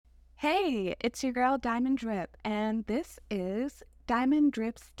Hey, it's your girl Diamond Drip, and this is Diamond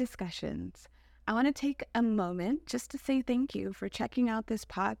Drip's Discussions. I want to take a moment just to say thank you for checking out this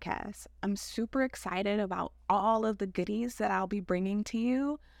podcast. I'm super excited about all of the goodies that I'll be bringing to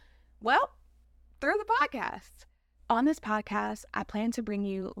you, well, through the podcast. On this podcast, I plan to bring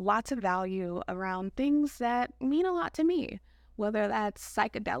you lots of value around things that mean a lot to me, whether that's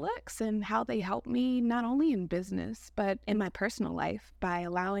psychedelics and how they help me not only in business, but in my personal life by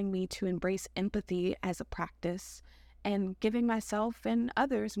allowing me to embrace empathy as a practice and giving myself and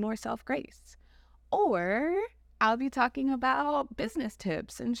others more self-grace. Or I'll be talking about business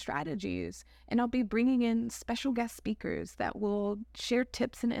tips and strategies, and I'll be bringing in special guest speakers that will share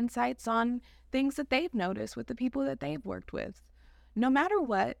tips and insights on things that they've noticed with the people that they've worked with. No matter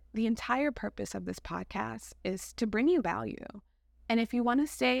what, the entire purpose of this podcast is to bring you value. And if you want to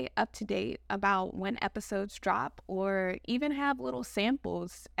stay up to date about when episodes drop or even have little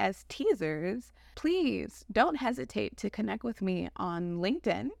samples as teasers, please don't hesitate to connect with me on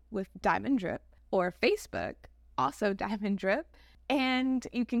LinkedIn with Diamond Drip or Facebook, also Diamond Drip. And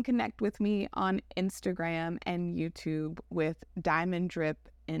you can connect with me on Instagram and YouTube with Diamond Drip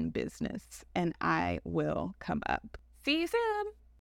in Business, and I will come up. See you soon.